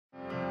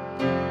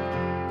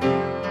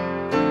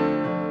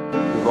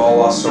all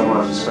lost so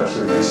much,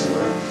 especially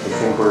recently. We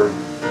think we're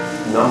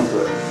numb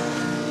to it.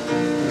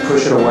 We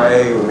push it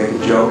away, we make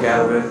a joke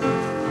out of it,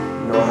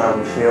 we know how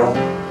we feel,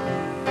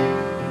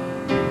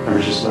 and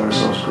we just let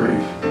ourselves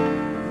grieve.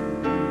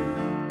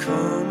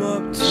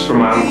 This is from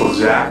my Uncle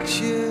Zach,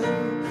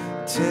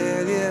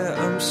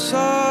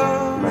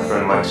 my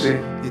friend Lexi,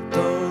 the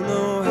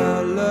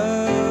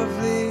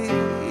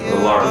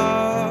Lark.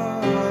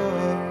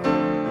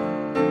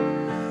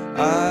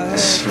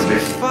 This is for Vicky.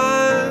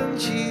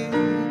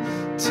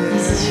 This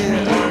is for my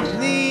dad.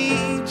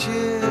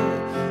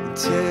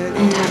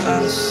 And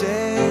Dad. This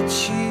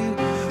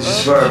is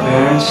for our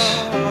parents.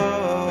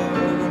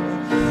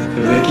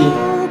 For Vicky.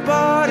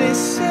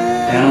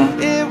 Anna.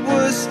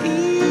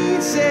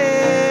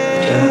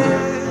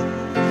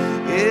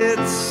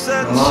 It's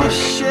such a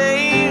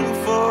shame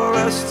for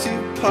us to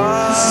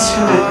part. This is for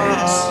my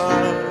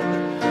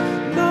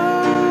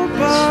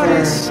parents.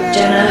 This is for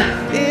Jenna.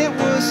 It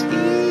was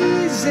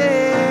easy.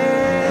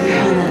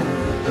 Everyone that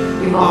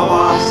we've all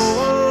lost.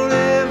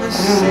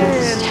 Everyone in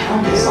this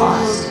town is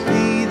lost.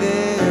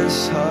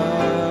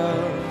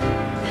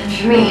 And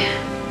for me,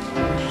 I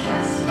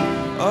guess.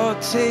 Oh,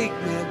 take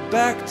me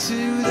back to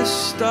the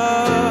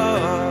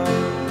start.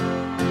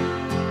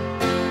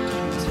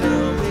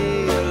 Tell me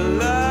you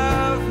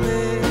love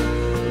me.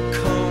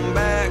 Come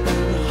back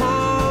and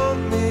haunt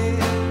me.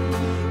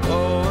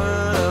 Oh,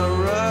 when I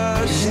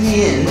rush. In the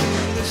end,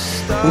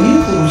 when you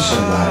lose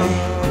somebody,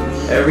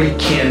 every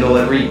candle,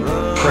 every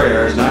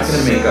prayer is not going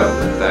to make up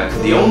for the fact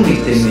that the only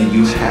thing that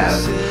you have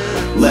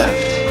left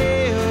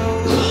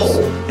is a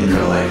hole in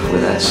your life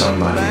where that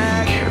somebody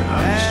you care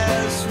about used to be.